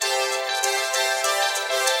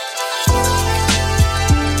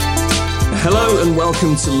Hello and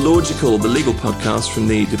welcome to Logical, the legal podcast from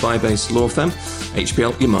the Dubai-based law firm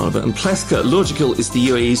HPL, Yamalova and Plethka. Logical is the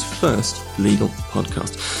UAE's first legal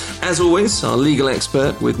podcast. As always, our legal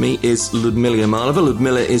expert with me is Ludmila Yamalova.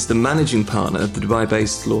 Ludmila is the managing partner of the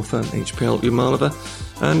Dubai-based law firm HPL, Yamalova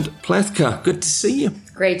and Plethka. Good to see you.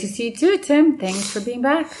 Great to see you too, Tim. Thanks for being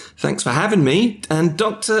back. Thanks for having me. And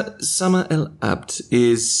Dr. Sama El Abd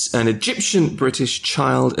is an Egyptian-British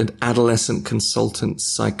child and adolescent consultant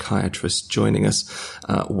psychiatrist joining us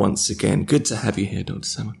once again. Good to have you here, Dr.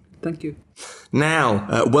 Sama. Thank you.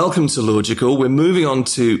 Now, welcome to Logical. We're moving on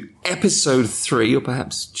to episode 3, or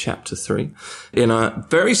perhaps chapter 3, in a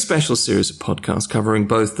very special series of podcasts covering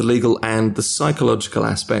both the legal and the psychological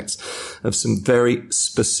aspects of some very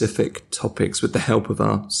specific topics with the help of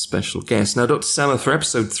our special guest. Now, Dr. Sama, for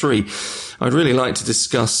episode 3, I'd really like to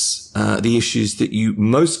discuss the issues that you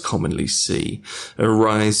most commonly see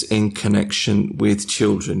arise in connection with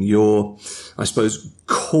children, your, I suppose,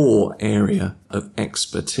 core area of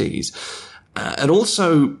expertise. And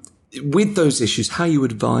also, with those issues, how you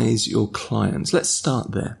advise your clients. Let's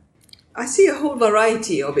start there. I see a whole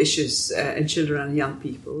variety of issues in children and young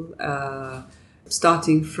people,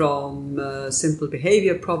 starting from simple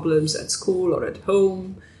behavior problems at school or at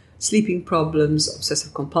home, sleeping problems,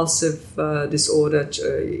 obsessive-compulsive disorder,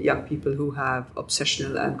 young people who have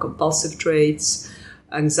obsessional and compulsive traits,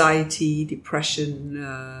 anxiety,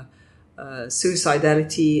 depression,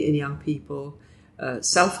 suicidality in young people,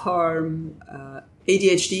 self-harm,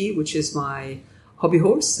 ADHD, which is my hobby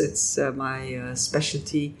horse. It's my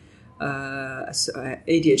specialty.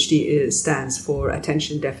 ADHD stands for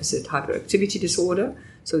Attention Deficit Hyperactivity Disorder.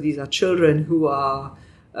 So these are children who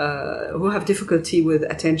have difficulty with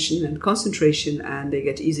attention and concentration, and they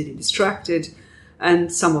get easily distracted.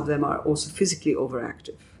 And some of them are also physically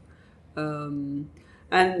overactive.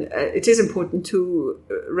 And it is important to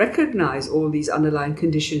recognize all these underlying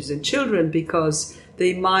conditions in children, because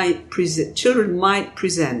children might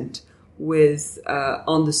present with,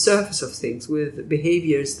 on the surface of things, with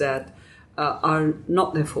behaviors that are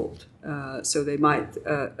not their fault. So they might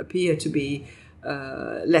appear to be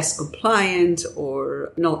less compliant,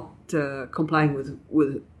 or not complying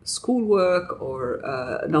with schoolwork,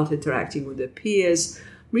 or not interacting with their peers,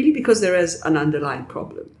 really because there is an underlying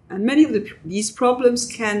problem. And many of these problems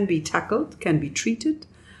can be tackled, can be treated,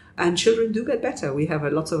 and children do get better. We have a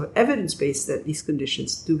lot of evidence base that these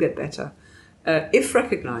conditions do get better if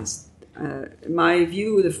recognized. In my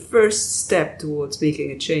view, the first step towards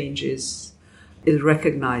making a change is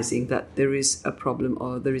recognizing that there is a problem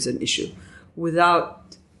or there is an issue.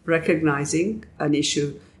 Without recognizing an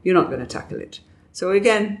issue, you're not going to tackle it. So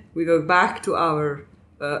again, we go back to our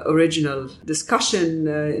original discussion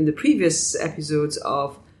in the previous episodes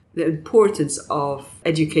of the importance of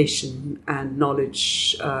education and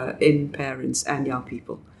knowledge in parents and young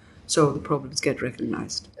people, so the problems get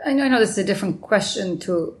recognized. I know this is a different question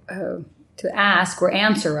to ask, or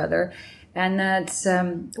answer rather, and that's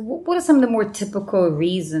what are some of the more typical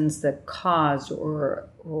reasons that cause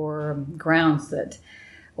or grounds that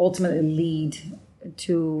ultimately lead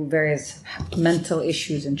to various mental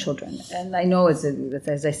issues in children? And I know, as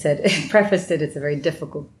I said, prefaced it, it's a very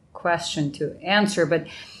difficult question to answer, but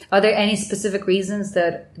are there any specific reasons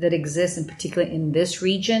that exist, in particular in this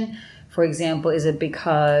region? For example, is it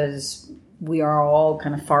because we are all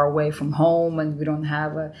kind of far away from home and we don't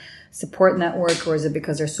have a support network, or is it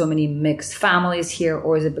because there's so many mixed families here,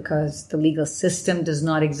 or is it because the legal system does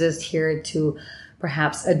not exist here to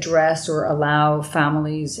perhaps address or allow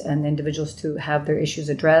families and individuals to have their issues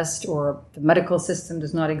addressed, or the medical system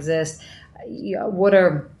does not exist? What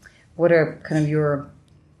are kind of your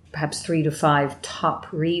perhaps 3 to 5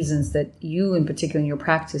 top reasons that you in particular in your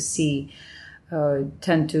practice see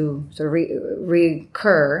tend to sort of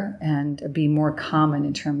recur and be more common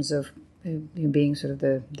in terms of being sort of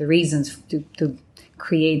the reasons to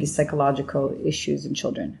create these psychological issues in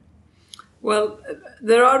children? Well,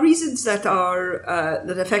 there are reasons that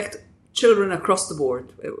affect children across the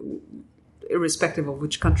board, irrespective of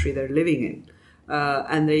which country they're living in,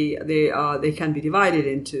 and they can be divided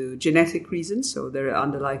into genetic reasons. So there are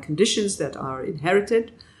underlying conditions that are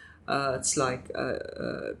inherited. It's like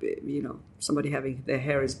somebody having their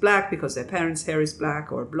hair is black because their parents' hair is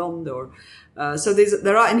black, or blonde, or so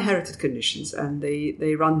there are inherited conditions, and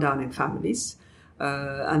they run down in families.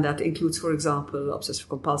 And that includes, for example,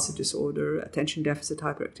 obsessive-compulsive disorder, attention deficit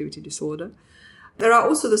hyperactivity disorder. There are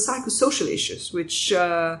also the psychosocial issues, which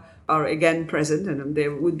are again present, and they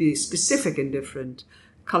would be specific in different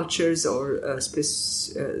cultures or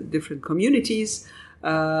different communities.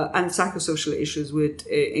 And psychosocial issues would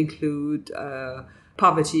include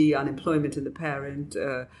poverty, unemployment in the parent,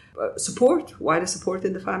 support, wider support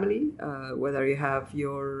in the family, whether you have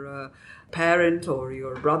your parent or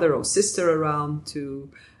your brother or sister around to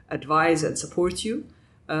advise and support you.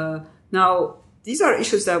 Now, these are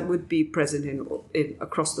issues that would be present in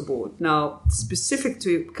across the board. Now,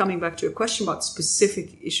 coming back to your question about specific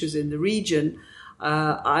issues in the region,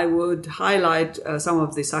 I would highlight some of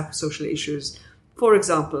the psychosocial issues. For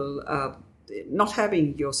example, not having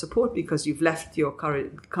your support because you've left your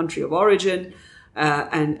current country of origin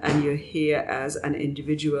and you're here as an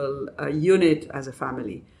individual unit, as a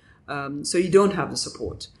family. So you don't have the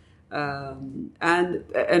support. And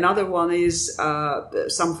another one is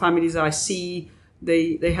some families I see,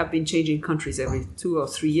 they have been changing countries every 2 or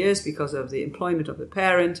 3 years because of the employment of the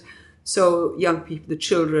parent. So young people, the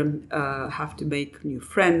children, have to make new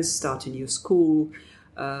friends, start a new school.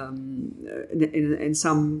 In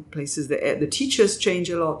some places, the teachers change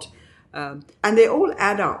a lot, and they all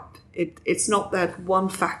add up. It's not that one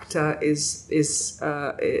factor it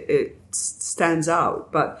stands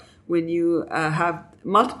out, but when you have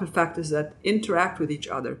multiple factors that interact with each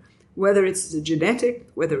other, whether it's the genetic,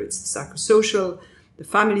 whether it's the psychosocial, the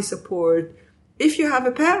family support. If you have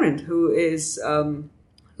a parent who is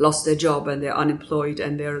lost their job and they're unemployed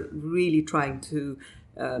and they're really trying to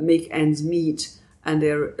make ends meet and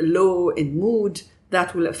they're low in mood,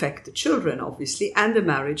 that will affect the children, obviously, and the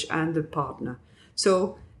marriage and the partner.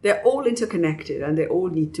 So they're all interconnected and they all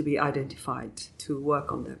need to be identified to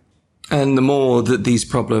work on them. And the more that these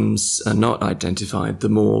problems are not identified, the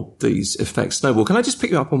more these effects snowball. Can I just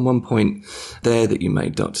pick you up on one point there that you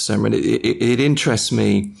made, Dr. Semren? It interests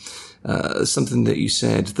me, something that you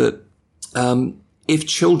said, that if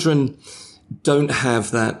children don't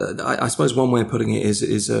have that, I suppose one way of putting it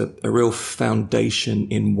is a real foundation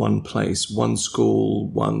in one place, one school,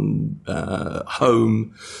 one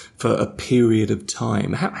home for a period of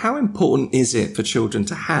time. How important is it for children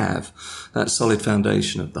to have that solid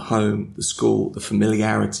foundation of the home, the school, the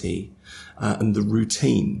familiarity, and the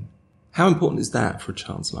routine? How important is that for a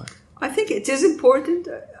child's life? I think it is important.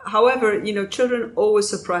 However, children always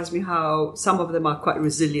surprise me how some of them are quite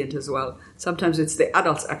resilient as well. Sometimes it's the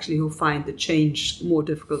adults actually who find the change more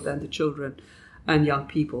difficult than the children and young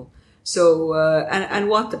people. So, and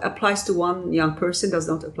what applies to one young person does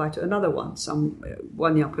not apply to another one.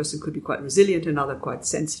 One young person could be quite resilient, another quite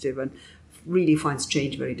sensitive and really finds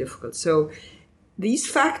change very difficult. So these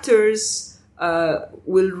factors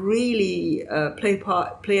will really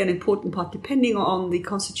play an important part depending on the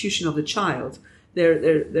constitution of the child,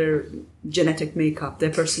 their genetic makeup, their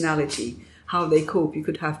personality, how they cope. You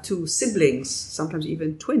could have two siblings, sometimes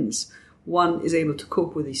even twins. One is able to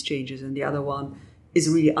cope with these changes and the other one is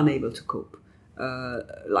really unable to cope.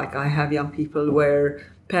 Like I have young people where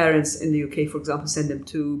parents in the UK, for example, send them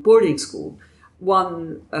to boarding school.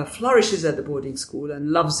 One flourishes at the boarding school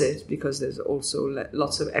and loves it because there's also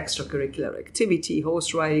lots of extracurricular activity,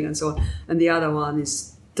 horse riding and so on. And the other one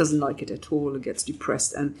doesn't like it at all and gets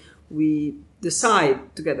depressed. And we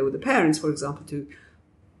decide together with the parents, for example, to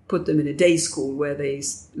put them in a day school where they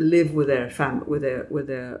live with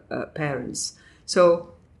their parents.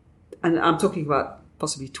 So, and I'm talking about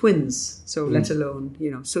possibly twins. So let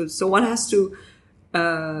alone, so one has to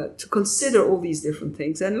consider all these different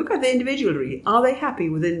things and look at the individual really. Are they happy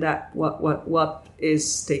within that, what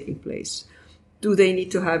is taking place? Do they need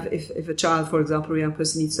to have, if a child, for example, a young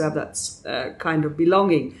person needs to have that kind of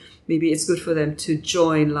belonging, maybe it's good for them to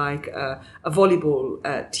join like a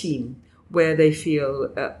volleyball team where they feel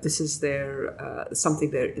this is their something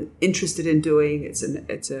they're interested in doing. It's an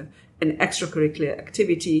extracurricular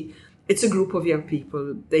activity. It's a group of young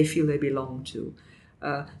people they feel they belong to.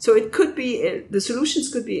 So it could be, the solutions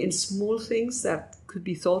could be in small things that could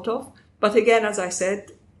be thought of. But again, as I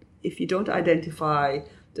said, if you don't identify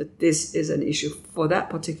that this is an issue for that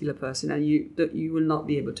particular person, and you will not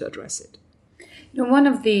be able to address it. One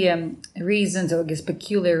of the reasons, or I guess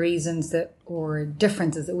peculiar reasons or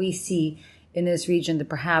differences that we see in this region that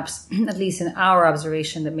perhaps, at least in our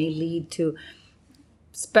observation, that may lead to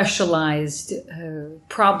specialized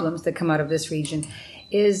problems that come out of this region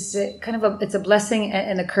is it's a blessing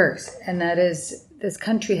and a curse. And that is, this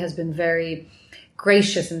country has been very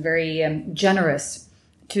gracious and very generous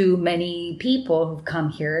to many people who've come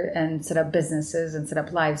here and set up businesses and set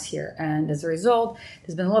up lives here. And as a result,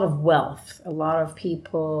 there's been a lot of wealth. A lot of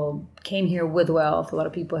people came here with wealth. A lot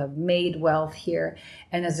of people have made wealth here.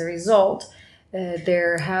 And as a result,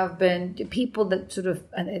 there have been people that sort of,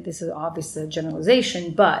 and this is obviously a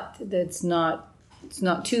generalization, but it's not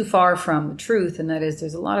too far from the truth. And that is,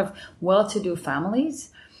 there's a lot of well-to-do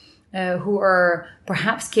families who are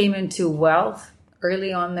perhaps came into wealth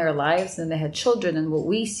early on in their lives, and they had children. And what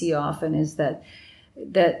we see often is that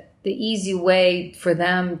the easy way for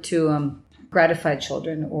them to gratify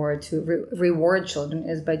children or to reward children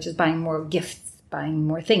is by just buying more gifts, buying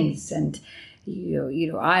more things. And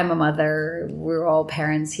I'm a mother, we're all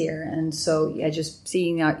parents here, and so just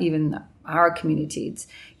seeing even our communities,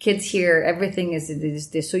 kids here, everything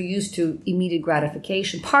they're so used to immediate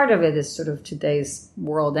gratification. Part of it is sort of today's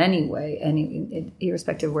world anyway,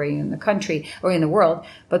 irrespective of where you're in the country or in the world,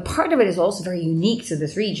 but part of it is also very unique to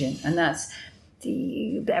this region, and that's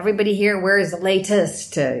everybody here wears the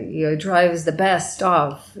latest, drives the best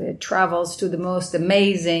of, travels to the most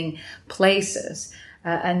amazing places.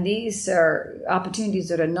 And these are opportunities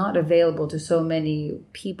that are not available to so many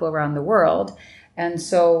people around the world. And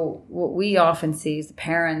so what we often see is the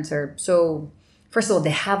parents are so, first of all, they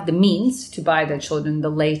have the means to buy their children the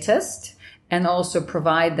latest and also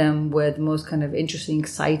provide them with most kind of interesting,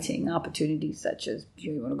 exciting opportunities, such as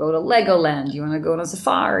you want to go to Legoland, you want to go on a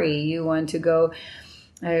safari, you want to go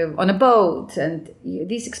on a boat. And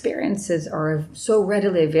these experiences are so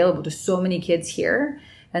readily available to so many kids here.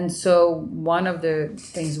 And so one of the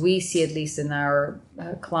things we see, at least in our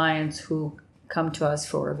clients who come to us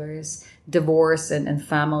for various divorce and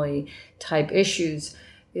family type issues,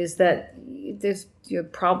 is that there's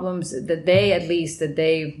problems that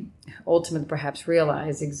they ultimately perhaps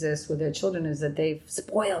realize exist with their children, is that they've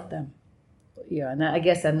spoiled them. And I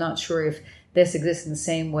guess I'm not sure if this exists in the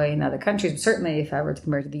same way in other countries, but certainly if I were to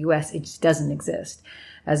compare it to the US, it just doesn't exist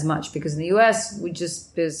as much, because in the US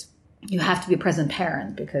you have to be a present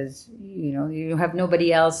parent because you have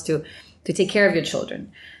nobody else to take care of your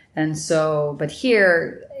children. And so, but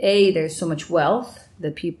here, there's so much wealth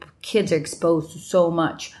that kids are exposed to so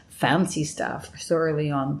much fancy stuff so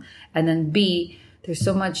early on. And then B, there's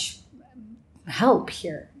so much help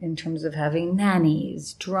here in terms of having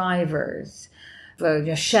nannies, drivers,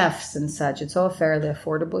 chefs and such. It's all fairly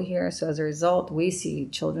affordable here. So as a result, we see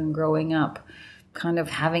children growing up kind of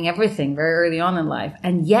having everything very early on in life,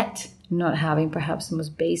 and yet not having perhaps the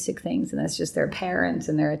most basic things, and that's just their parents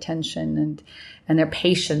and their attention and their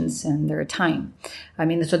patience and their time. I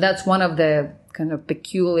mean, so that's one of the kind of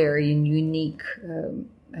peculiar and unique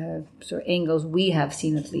sort of angles we have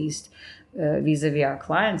seen, at least vis-a-vis our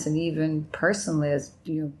clients, and even personally, as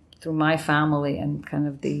through my family and kind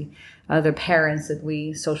of the other parents that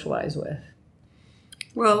we socialize with.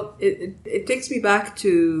 Well, it takes me back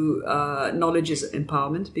to knowledge is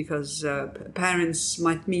empowerment, because parents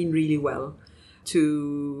might mean really well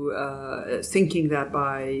to thinking that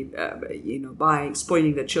by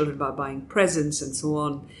spoiling their children by buying presents and so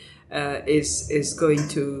on is going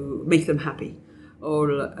to make them happy.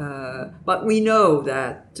 But we know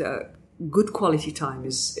that good quality time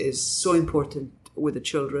is so important with the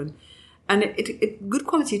children, and good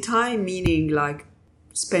quality time meaning like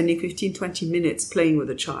spending 15, 20 minutes playing with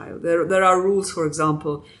a child. There are rules, for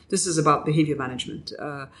example, this is about behavior management,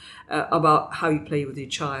 about how you play with your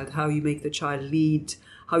child, how you make the child lead,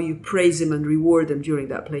 how you praise him and reward them during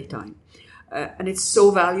that playtime. And it's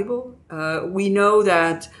so valuable. We know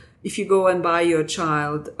that if you go and buy your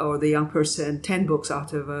child or the young person 10 books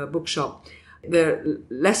out of a bookshop, they're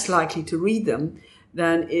less likely to read them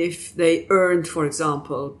than if they earned, for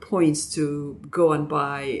example, points to go and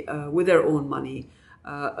buy with their own money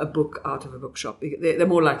a book out of a bookshop. They're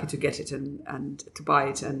more likely to get it and to buy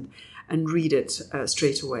it and read it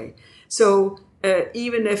straight away. So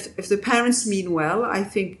even if the parents mean well, I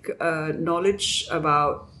think knowledge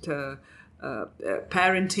about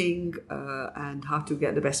parenting and how to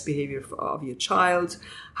get the best behavior of your child,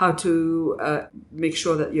 how to make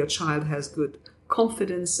sure that your child has good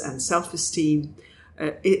confidence and self-esteem,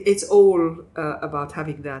 it's all about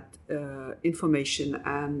having that information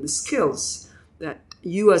and the skills that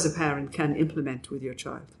you as a parent can implement with your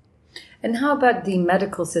child. And how about the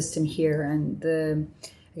medical system here and the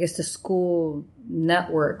school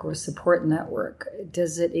network or support network?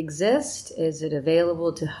 Does it exist? Is it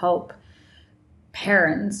available to help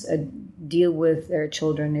parents deal with their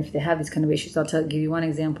children if they have these kind of issues? I'll give you one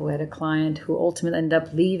example. We had a client who ultimately ended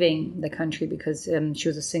up leaving the country because she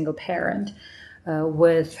was a single parent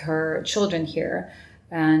with her children here.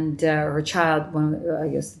 And her child,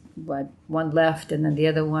 one left, and then the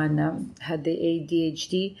other one had the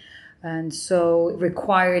ADHD, and so it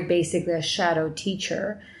required basically a shadow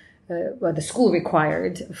teacher. The school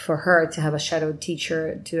required for her to have a shadow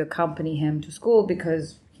teacher to accompany him to school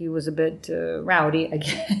because he was a bit rowdy, I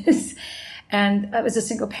guess. And as a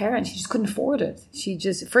single parent, she just couldn't afford it.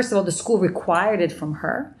 First of all, the school required it from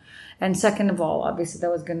her. And second of all, obviously,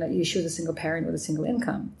 she was a single parent with a single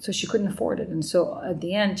income. So she couldn't afford it. And so at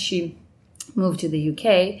the end, she moved to the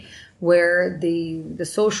UK, where the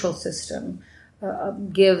social system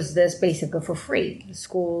gives this basically for free. The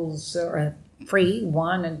schools are free,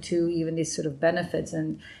 one, and two, even these sort of benefits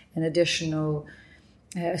and additional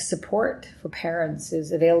support for parents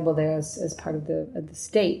is available there as part of the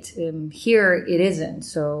state. Here it isn't,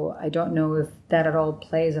 so I don't know if that at all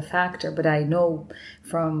plays a factor, but I know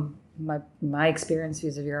from my experience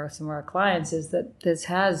vis-a-vis some of our clients is that this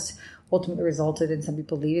has ultimately resulted in some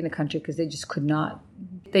people leaving the country because they just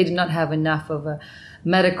they did not have enough of a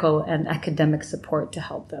medical and academic support to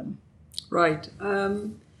help them. Right.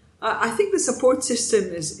 I think the support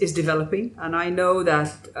system is developing, and I know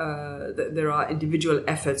that there are individual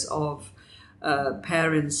efforts of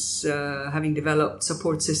parents having developed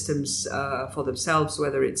support systems for themselves,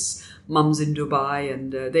 whether it's mums in Dubai,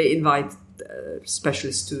 and they invite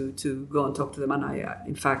specialists to go and talk to them. And I,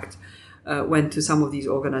 in fact, went to some of these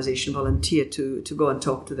organizations, volunteered to go and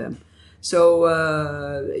talk to them. So,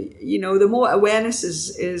 the more awareness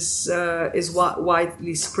is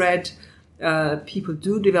widely spread, people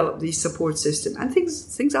do develop these support systems, and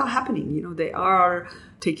things are happening. They are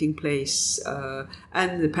taking place,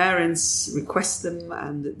 and the parents request them,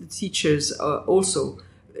 and the teachers also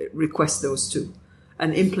request those too,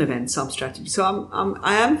 and implement some strategy. So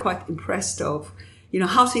I am quite impressed of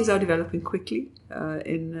how things are developing quickly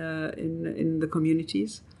in the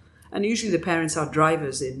communities. And usually the parents are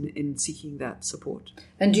drivers in seeking that support.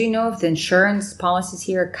 And do you know if the insurance policies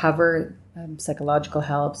here cover psychological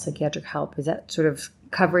help, psychiatric help? Is that sort of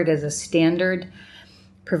covered as a standard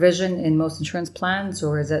provision in most insurance plans,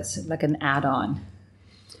 or is that like an add-on?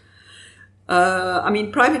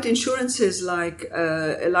 Private insurance is like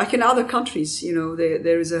in other countries,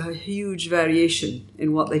 there is a huge variation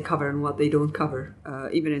in what they cover and what they don't cover.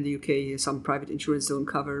 Even in the UK, some private insurance don't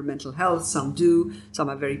cover mental health, some do. Some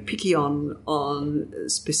are very picky on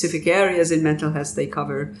specific areas in mental health they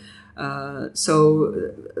cover.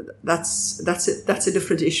 So that's a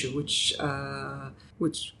different issue,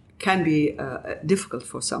 which can be difficult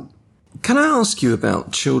for some. Can I ask you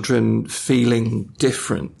about children feeling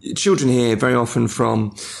different? Children here very often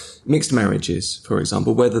from mixed marriages, for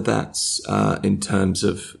example, whether that's in terms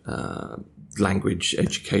of language,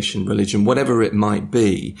 education, religion, whatever it might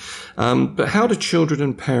be. But how do children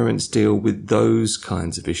and parents deal with those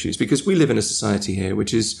kinds of issues? Because we live in a society here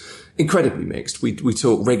which is incredibly mixed. We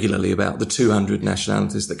talk regularly about the 200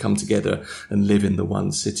 nationalities that come together and live in the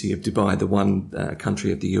one city of Dubai, the one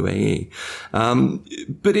country of the UAE.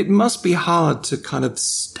 But it must be hard to kind of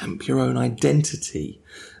stamp your own identity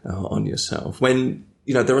on yourself when,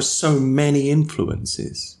 there are so many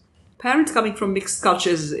influences. Parents coming from mixed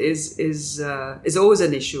cultures is always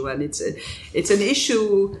an issue, and it's an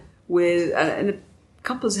issue with and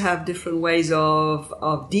couples have different ways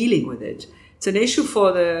of dealing with it. It's an issue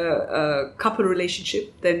for the couple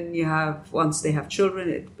relationship. Then once they have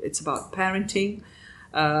children, it's about parenting.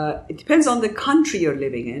 It depends on the country you're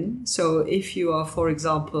living in. So if you are, for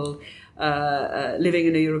example, living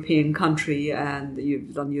in a European country and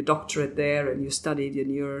you've done your doctorate there and you studied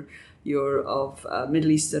and you're of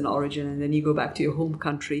Middle Eastern origin, and then you go back to your home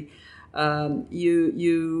country,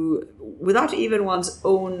 you without even one's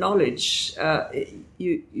own knowledge,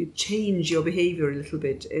 you change your behavior a little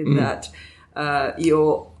bit in that our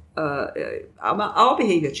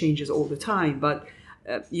behavior changes all the time, but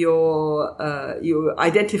you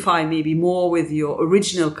identify maybe more with your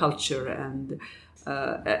original culture, and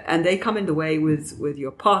they come in the way with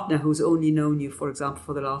your partner who's only known you, for example,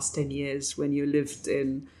 for the last 10 years when you lived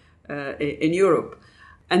in Europe.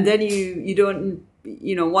 And then you don't,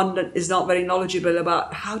 one that is not very knowledgeable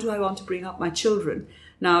about how do I want to bring up my children.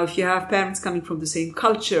 Now, if you have parents coming from the same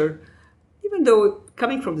culture, even though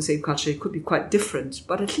coming from the same culture, it could be quite different,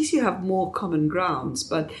 but at least you have more common grounds.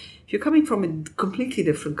 But if you're coming from a completely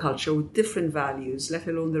different culture with different values, let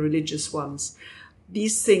alone the religious ones,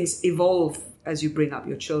 these things evolve as you bring up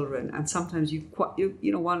your children. And sometimes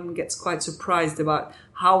one gets quite surprised about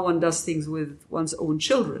how one does things with one's own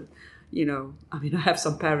children. I have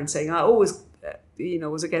some parents saying, I always,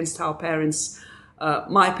 was against how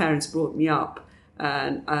my parents brought me up.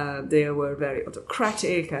 And they were very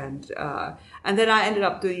autocratic, and then I ended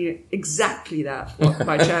up doing exactly that what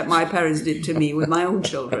my parents did to me with my own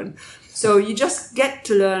children. So you just get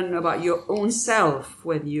to learn about your own self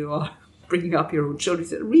when you are bringing up your own children. You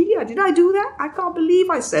say, really, did I do that? I can't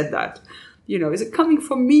believe I said that. Is it coming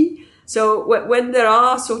from me? So when there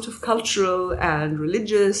are sort of cultural and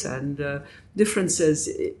religious and differences,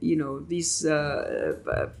 these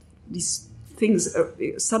things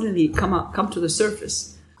suddenly come to the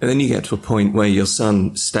surface. And then you get to a point where your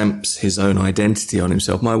son stamps his own identity on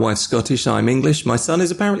himself. My wife's Scottish, I'm English, my son is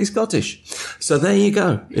apparently Scottish. So there you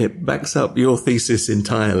go. It backs up your thesis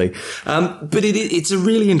entirely. But it's a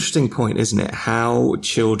really interesting point, isn't it? How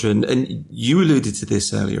children, and you alluded to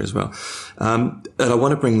this earlier as well, and I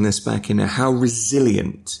want to bring this back in, how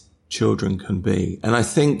resilient children can be. And I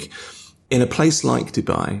think in a place like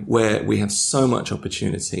Dubai, where we have so much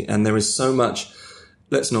opportunity and there is so much,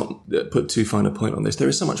 let's not put too fine a point on this, there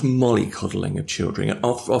is so much mollycoddling of children and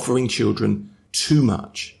offering children too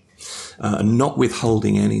much, and not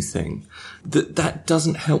withholding anything, that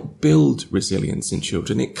doesn't help build resilience in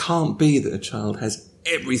children. It can't be that a child has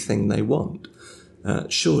everything they want.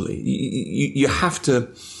 Surely. You have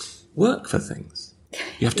to work for things.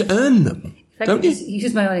 You have to earn them. If I could just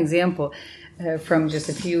use my own example from just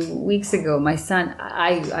a few weeks ago, my son,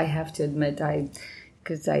 I have to admit,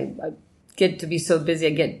 because I get to be so busy,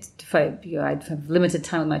 I have limited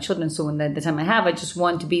time with my children. So when the time I have, I just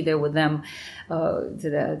want to be there with them to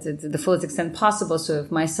the fullest extent possible. So if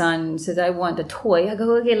my son says, I want a toy, I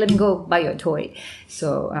go, okay, let me go buy you a toy.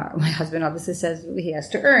 So my husband obviously says he has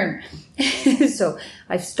to earn. So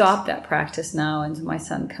I've stopped that practice now. And my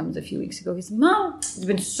son comes a few weeks ago. He says, Mom, it's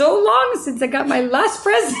been so long since I got my last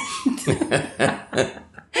present.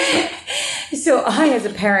 So I, as a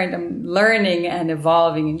parent, am learning and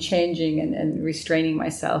evolving and changing and restraining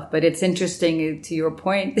myself. But it's interesting, to your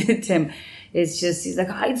point, Tim, it's just, he's like,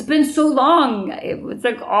 it's been so long. It was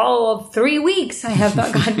like all of 3 weeks I have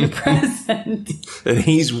not gotten a present. And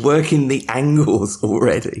he's working the angles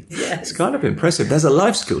already. Yes. It's kind of impressive. There's a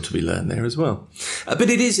life skill to be learned there as well. But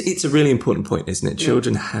it's a really important point, isn't it?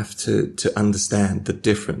 Children have to understand the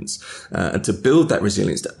difference, and to build that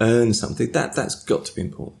resilience, to earn something. That's got to be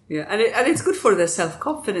important. Yeah, and it's good for their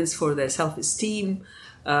self-confidence, for their self-esteem,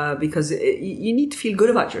 because you need to feel good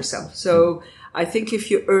about yourself. So I think if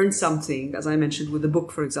you earn something, as I mentioned with the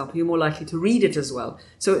book, for example, you're more likely to read it as well.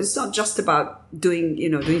 So it's not just about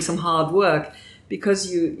doing some hard work.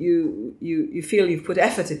 Because you feel you've put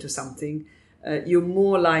effort into something, you're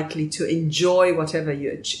more likely to enjoy whatever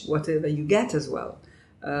you get as well.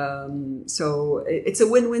 So it's a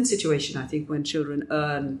win-win situation, I think, when children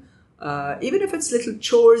earn, even if it's little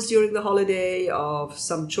chores during the holiday, of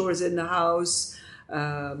some chores in the house,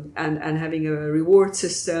 and having a reward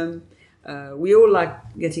system. We all like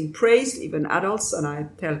getting praised, even adults. And I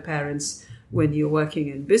tell parents, when you're working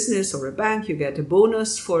in business or a bank, you get a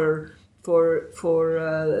bonus for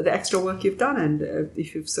the extra work you've done, and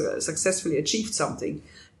if you've successfully achieved something.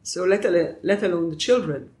 So let alone the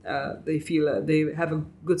children, they feel they have a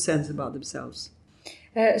good sense about themselves.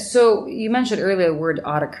 So you mentioned earlier the word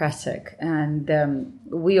autocratic, and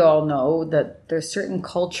we all know that there's certain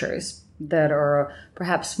cultures that are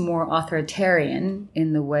perhaps more authoritarian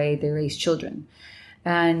in the way they raise children.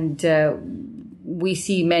 And we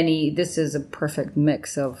see this is a perfect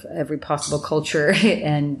mix of every possible culture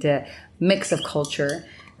and mix of culture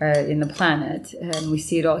in the planet. And we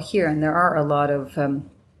see it all here. And there are a lot of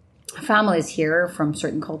families here from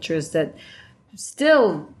certain cultures that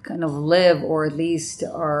still kind of live, or at least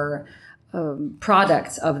are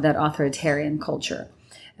products of that authoritarian culture.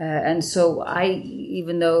 And so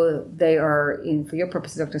even though they are, for your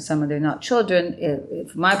purposes, Dr. Salma, they're not children,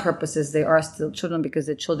 for my purposes, they are still children because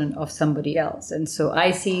they're children of somebody else. And so I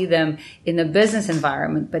see them in a business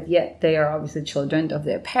environment, but yet they are obviously children of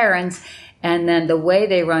their parents. And then the way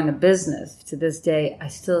they run a business to this day, I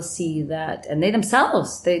still see that. And they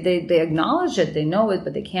themselves, they acknowledge it, they know it,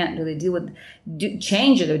 but they can't really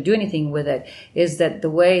change it or do anything with it, is that the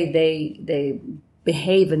way they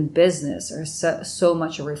behave in business are so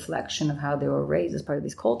much a reflection of how they were raised as part of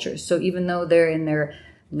these cultures. So even though they're in their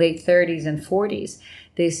late 30s and 40s,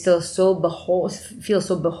 they still feel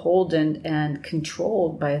so beholden and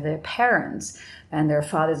controlled by their parents and their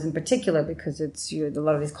fathers in particular, because it's a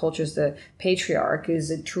lot of these cultures, the patriarch is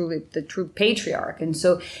the true patriarch. And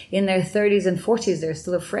so in their 30s and 40s, they're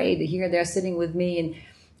still afraid. Here they're sitting with me in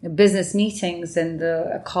business meetings, and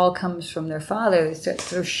a call comes from their father.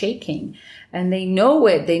 They're shaking, and they know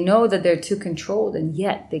it. They know that they're too controlled, and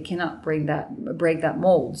yet they cannot break that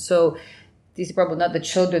mold. So these are probably not the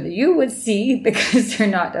children that you would see because they're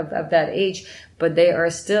not of that age, but they are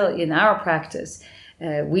still in our practice.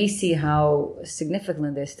 We see how significantly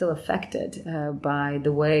they're still affected by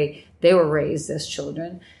the way they were raised as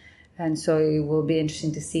children, and so it will be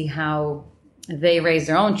interesting to see how they raise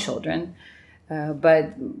their own children.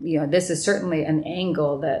 But this is certainly an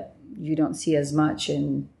angle that you don't see as much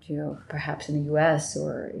in perhaps in the U.S.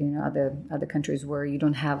 or other countries where you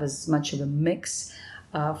don't have as much of a mix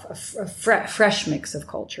of a fresh mix of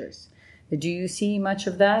cultures. Do you see much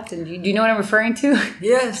of that? And do you know what I'm referring to?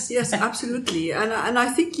 Yes, absolutely. And I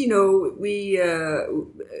think,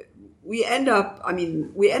 we end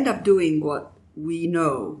up doing what we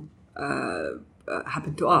know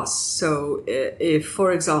happened to us. So if,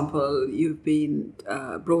 for example, you've been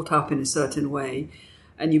brought up in a certain way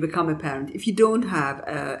and you become a parent, if you don't have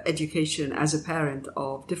education as a parent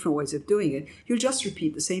of different ways of doing it, you'll just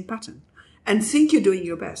repeat the same pattern and think you're doing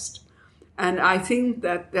your best. And I think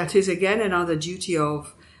that is, again, another duty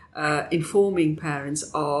of informing parents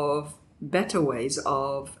of better ways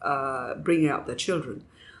of bringing up their children.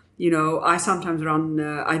 I sometimes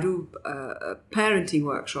I do a parenting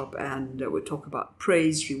workshop, and we talk about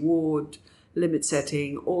praise, reward, limit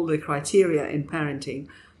setting, all the criteria in parenting.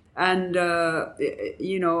 And,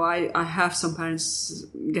 I have some parents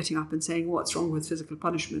getting up and saying, what's wrong with physical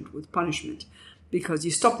punishment, with punishment? Because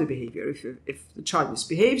you stop the behavior. If the child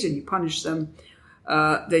misbehaves and you punish them,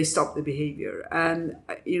 they stop the behavior. And,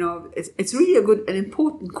 it's really an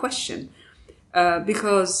important question.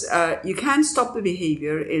 Because you can stop the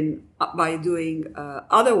behavior by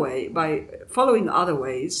following other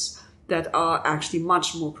ways that are actually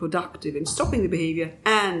much more productive in stopping the behavior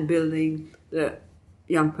and building the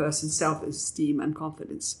young person's self-esteem and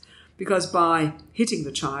confidence. Because by hitting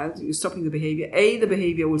the child, you're stopping the behavior. The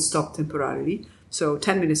behavior will stop temporarily. So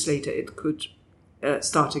 10 minutes later, it could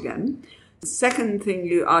start again. The second thing,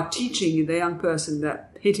 you are teaching the young person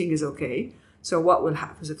that hitting is okay. So what will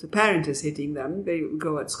happen is if the parent is hitting them, they will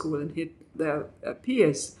go at school and hit their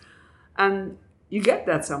peers. And you get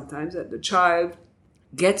that sometimes, that the child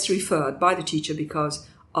gets referred by the teacher because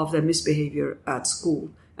of their misbehavior at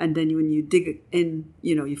school. And then when you dig in,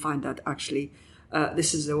 you find that actually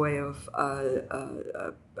this is a way of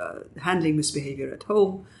handling misbehavior at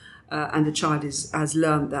home, and the child has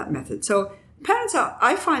learned that method. So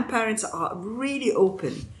I find parents are really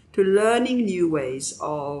open to learning new ways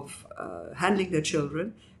of handling their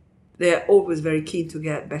children. They're always very keen to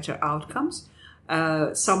get better outcomes.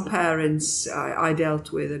 Some parents, I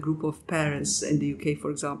dealt with a group of parents in the UK, for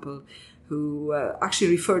example, who actually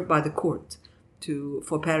referred by the court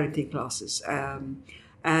for parenting classes.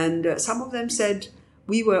 And some of them said,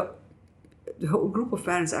 the whole group of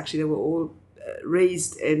parents actually, they were all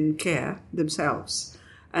raised in care themselves.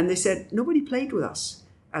 And they said, nobody played with us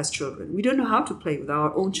as children. We don't know how to play with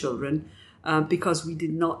our own children because we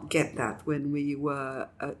did not get that when we were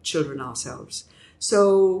children ourselves.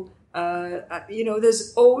 So,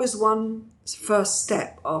 there's always one first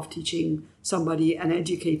step of teaching somebody and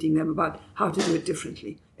educating them about how to do it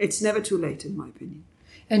differently. It's never too late, in my opinion.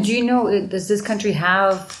 And do you know, does this country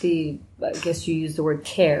have I guess you use the word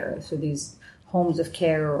care, so these homes of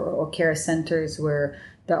care or care centers where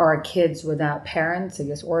there are kids without parents, I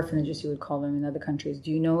guess orphanages you would call them in other countries. Do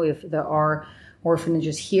you know if there are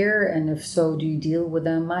orphanages here? And if so, do you deal with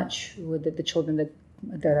them much, with the children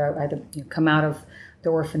that are either come out of the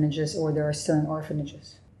orphanages or they are still in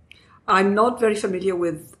orphanages? I'm not very familiar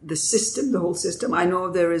with the whole system. I know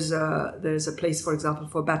there is a place, for example,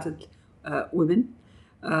 for battered women,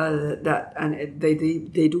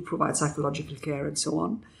 they do provide psychological care and so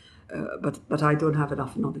on. But I don't have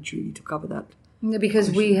enough knowledge really to cover that. Yeah, because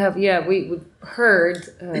we've heard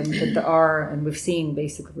that there are, and we've seen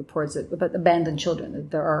basically reports about abandoned children, that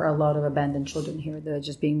there are a lot of abandoned children here that are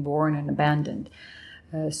just being born and abandoned.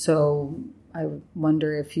 So I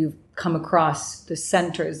wonder if you've come across the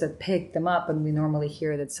centers that pick them up, and we normally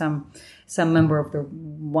hear that some member of the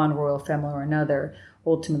one royal family or another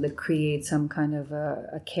ultimately create some kind of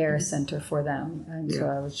a care center for them. And so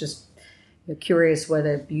I was just curious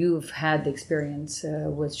whether you've had the experience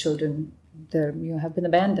with children that have been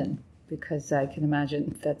abandoned, because I can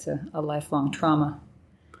imagine that's a lifelong trauma.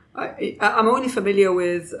 I'm only familiar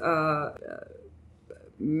with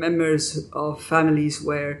members of families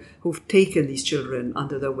who've taken these children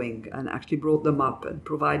under their wing and actually brought them up and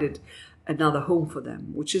provided another home for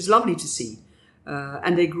them, which is lovely to see.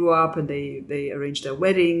 And they grew up and they arranged their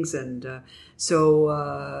weddings, and so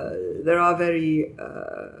there are very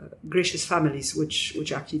gracious families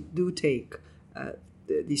which actually do take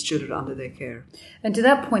these children under their care. And to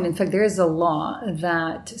that point, in fact, there is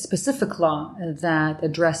a specific law that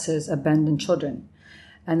addresses abandoned children.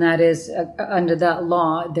 And that is, under that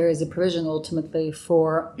law, there is a provision ultimately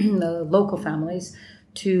for the local families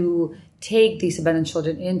to take these abandoned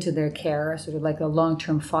children into their care, sort of like a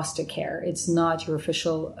long-term foster care. It's not your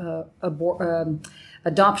official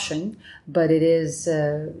adoption, but it is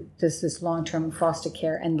this long-term foster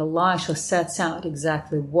care. And the law actually sets out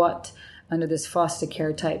exactly what, under this foster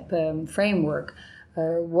care type framework,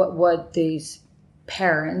 what these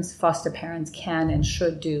foster parents can and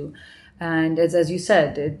should do. And as you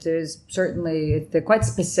said, they're quite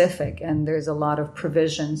specific, and there's a lot of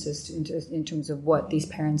provisions in terms of what these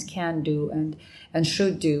parents can do and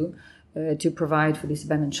should do to provide for these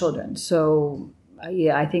abandoned children. So,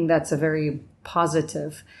 I think that's a very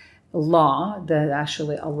positive law that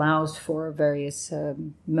actually allows for various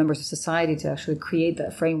members of society to actually create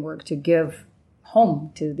that framework to give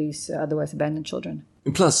home to these otherwise abandoned children.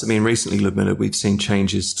 And plus, recently, Ludmilla, we've seen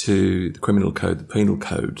changes to the criminal code, the penal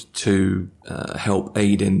code, to help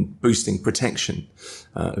aid in boosting protection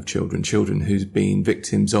of children who've been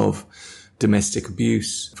victims of domestic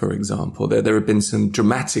abuse, for example. There have been some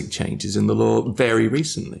dramatic changes in the law very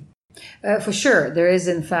recently. For sure. There is,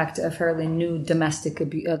 in fact, a fairly new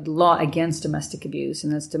law against domestic abuse,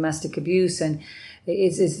 and that's domestic abuse. And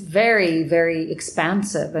is very, very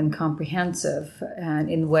expansive and comprehensive,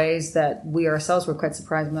 and in ways that we ourselves were quite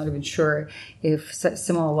surprised. I'm not even sure if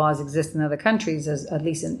similar laws exist in other countries, at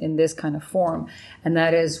least in this kind of form. And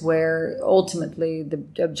that is where ultimately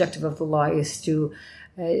the objective of the law is to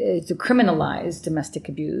criminalize domestic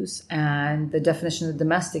abuse. And the definition of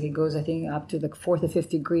domestic, it goes, I think, up to the fourth or fifth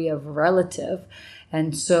degree of relative.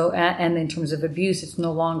 And so, and in terms of abuse, it's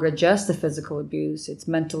no longer just the physical abuse, it's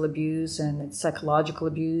mental abuse, and it's psychological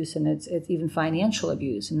abuse, and it's even financial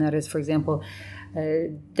abuse. And that is, for example,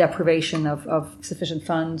 deprivation of sufficient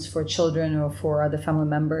funds for children or for other family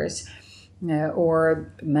members,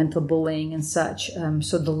 or mental bullying and such.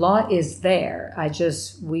 So the law is there.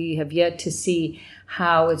 We have yet to see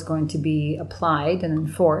how it's going to be applied and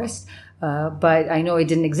enforced. But I know it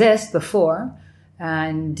didn't exist before.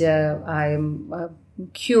 And I'm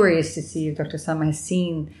curious to see if Dr. Sama has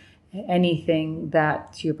seen anything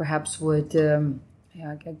that you perhaps would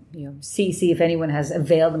see if anyone has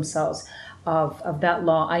availed themselves of that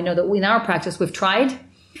law. I know that in our practice we've tried,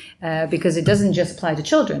 because it doesn't just apply to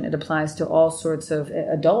children. It applies to all sorts of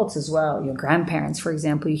adults as well. Grandparents, for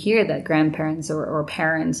example. You hear that grandparents or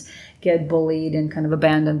parents get bullied and kind of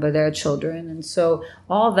abandoned by their children. And so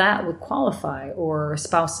all that would qualify, or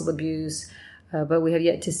spousal abuse. But we have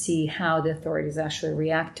yet to see how the authorities actually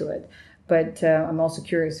react to it. But I'm also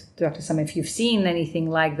curious, Dr. Sama, if you've seen anything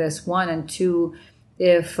like this, one, and two,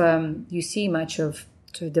 if you see much of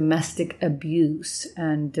domestic abuse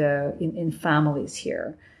and in families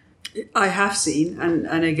here. I have seen,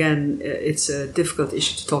 and again, it's a difficult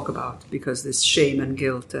issue to talk about because there's shame and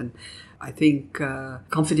guilt, and I think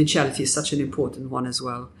confidentiality is such an important one as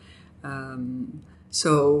well. And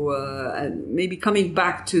maybe coming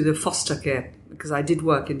back to the foster care, because I did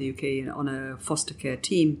work in the UK on a foster care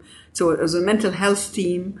team. So it was a mental health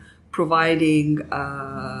team providing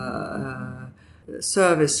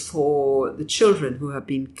service for the children who have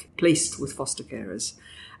been placed with foster carers,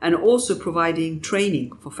 and also providing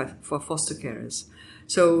training for foster carers.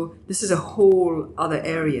 So this is a whole other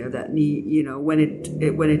area that when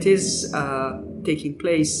it is taking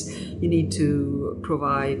place, you need to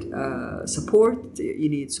provide support. You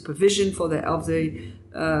need supervision of the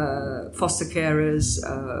foster carers,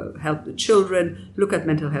 help the children, look at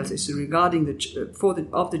mental health issues regarding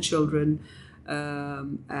of the children,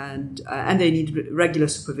 and they need regular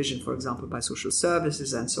supervision, for example, by social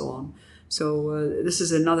services and so on. So this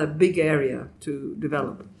is another big area to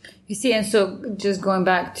develop. You see, and so just going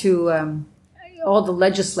back to all the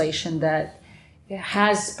legislation that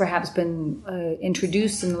has perhaps been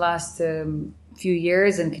introduced in the last few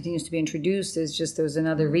years and continues to be introduced, there was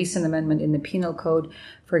another recent amendment in the penal code,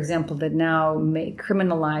 for example, that now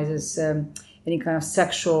criminalizes any kind of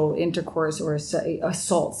sexual intercourse or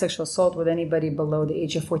sexual assault with anybody below the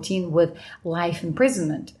age of 14 with life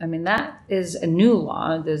imprisonment. I mean, that is a new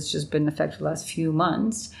law that's just been effective the last few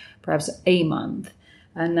months, perhaps a month.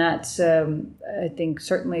 And that, I think,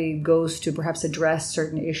 certainly goes to perhaps address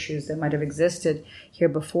certain issues that might have existed here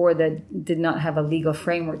before that did not have a legal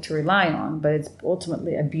framework to rely on. But it's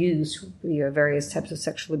ultimately abuse, various types of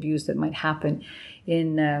sexual abuse that might happen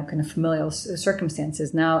in kind of familial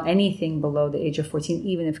circumstances. Now, anything below the age of 14,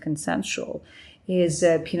 even if consensual, is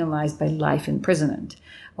penalized by life imprisonment.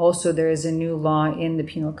 Also, there is a new law in the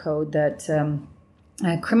penal code that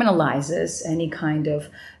criminalizes any kind of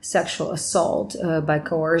sexual assault by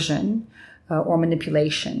coercion or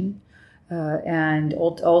manipulation. And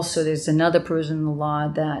also there's another provision in the law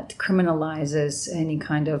that criminalizes any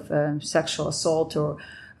kind of sexual assault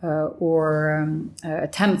or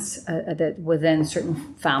attempts that within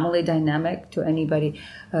certain family dynamic to anybody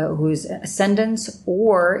who is ascendants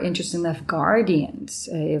or, interestingly enough, guardians.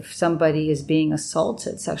 If somebody is being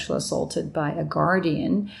sexually assaulted by a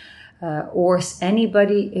guardian, or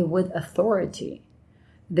anybody with authority,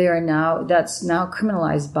 that's now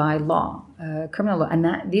criminalized by law, criminal law,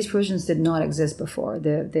 and these provisions did not exist before.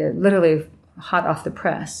 They're literally hot off the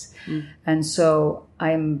press, and so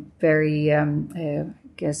I'm very,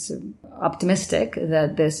 optimistic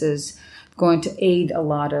that this is going to aid a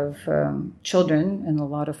lot of children and a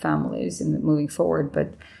lot of families in moving forward.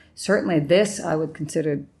 But certainly, this I would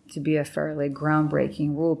consider to be a fairly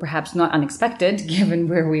groundbreaking rule, perhaps not unexpected given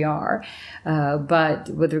where we are. But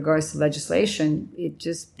with regards to legislation,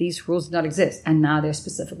 these rules do not exist. And now they're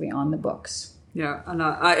specifically on the books. Yeah, and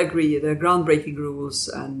I agree. They're groundbreaking rules,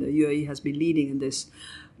 and the UAE has been leading in this,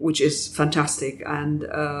 which is fantastic. And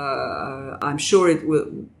I'm sure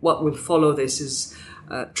what will follow this is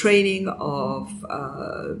training of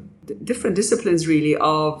different disciplines, really,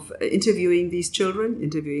 of interviewing these children,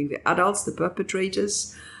 interviewing the adults, the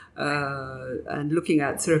perpetrators, and looking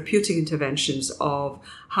at therapeutic interventions of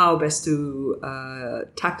how best to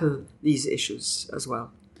tackle these issues as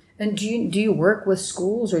well. And do you work with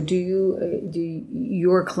schools, or do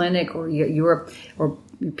your clinic or your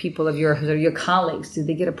people of your colleagues, do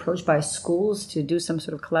they get approached by schools to do some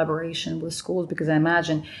sort of collaboration with schools? Because I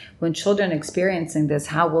imagine when children are experiencing this,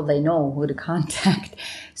 how will they know who to contact?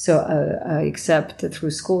 So except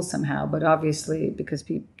through school somehow. But obviously, because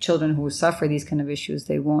children who suffer these kind of issues,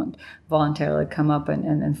 they won't voluntarily come up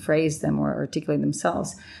and phrase them or articulate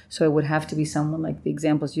themselves. So it would have to be someone like the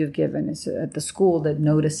examples you've given is at the school that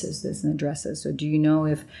notices this and addresses. So do you know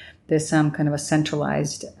if there's some kind of a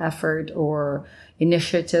centralized effort or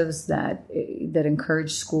initiatives that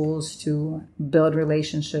encourage schools to build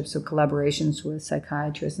relationships or collaborations with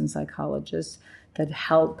psychiatrists and psychologists that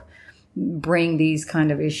help bring these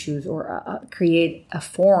kind of issues or create a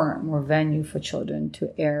forum or venue for children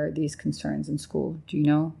to air these concerns in school? Do you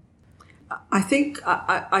know? I think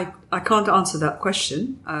I can't answer that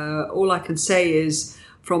question. All I can say is,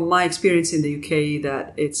 from my experience in the UK,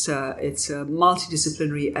 that it's a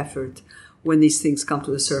multidisciplinary effort when these things come to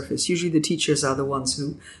the surface. Usually the teachers are the ones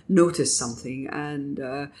who notice something, and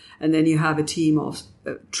then you have a team of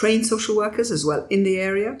trained social workers as well in the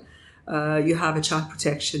area. You have a child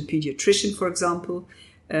protection pediatrician, for example,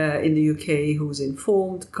 in the UK, who's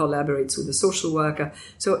informed, collaborates with the social worker.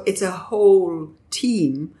 So it's a whole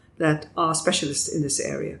team that are specialists in this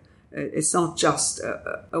area. It's not just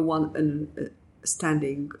a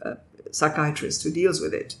standing psychiatrist who deals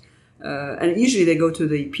with it. And usually they go to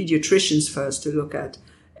the pediatricians first to look at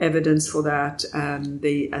evidence for that, and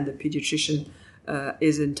the pediatrician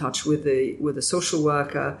is in touch with the social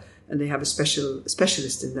worker, and they have a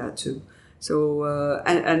specialist in that too. So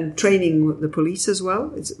and training the police as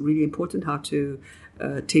well. It's really important how to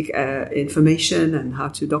take information and how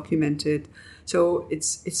to document it. So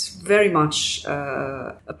it's very much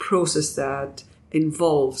a process that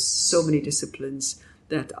involves so many disciplines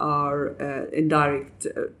that are in direct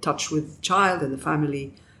touch with the child and the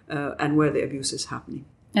family and where the abuse is happening.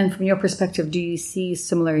 And from your perspective, do you see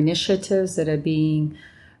similar initiatives that are being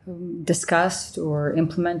discussed or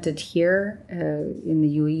implemented here in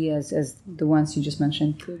the UAE as the ones you just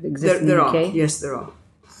mentioned exist in the UK? Yes, there are.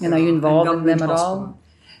 And are you involved in them at all?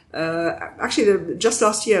 Actually, just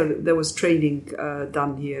last year there was training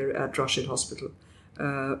done here at Rashid Hospital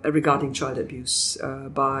regarding child abuse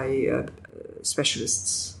by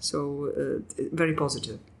specialists. So very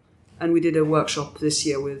positive. And we did a workshop this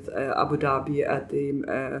year with Abu Dhabi at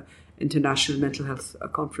the International Mental Health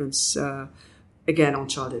Conference, again on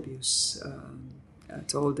child abuse.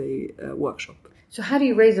 It's all day workshop. So how do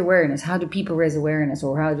you raise awareness? How do people raise awareness,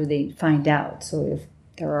 or how do they find out? So if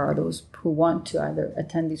there are those who want to either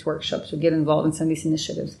attend these workshops or get involved in some of these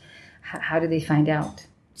initiatives, how do they find out?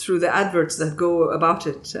 Through the adverts that go about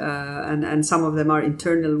it, and some of them are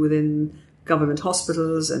internal within government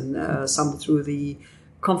hospitals, and some through the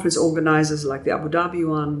conference organizers like the Abu Dhabi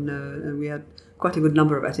one, and we had quite a good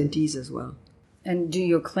number of attendees as well. And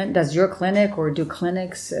does your clinic or do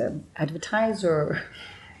clinics advertise or?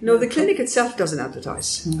 No, the clinic itself doesn't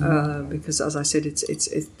advertise because, as I said, it's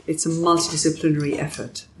a multidisciplinary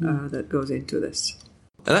effort that goes into this.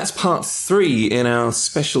 And that's part 3 in our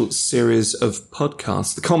special series of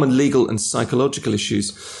podcasts, the common legal and psychological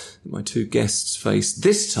issues that my 2 guests face,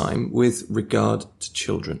 this time with regard to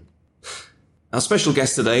children. Our special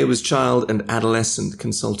guest today was child and adolescent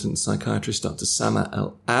consultant psychiatrist Dr. Sama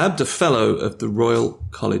El-Abd, a fellow of the Royal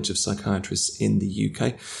College of Psychiatrists in the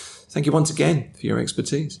UK. Thank you once again for your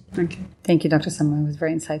expertise. Thank you. Thank you, Dr. Sama. It was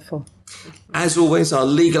very insightful. As always, our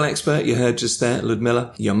legal expert you heard just there,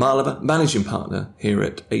 Ludmila Yarmalova, managing partner here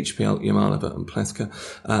at HPL Yarmalova and Plethka.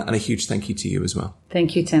 And a huge thank you to you as well.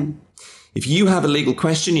 Thank you, Tim. If you have a legal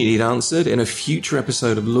question you need answered in a future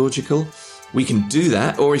episode of Logical, we can do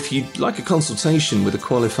that. Or if you'd like a consultation with a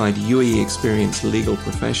qualified UAE experienced legal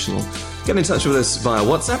professional, get in touch with us via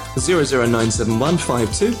WhatsApp 00971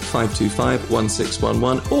 52 525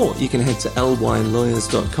 1611, or you can head to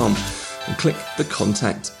lylawyers.com and click the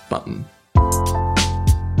contact button.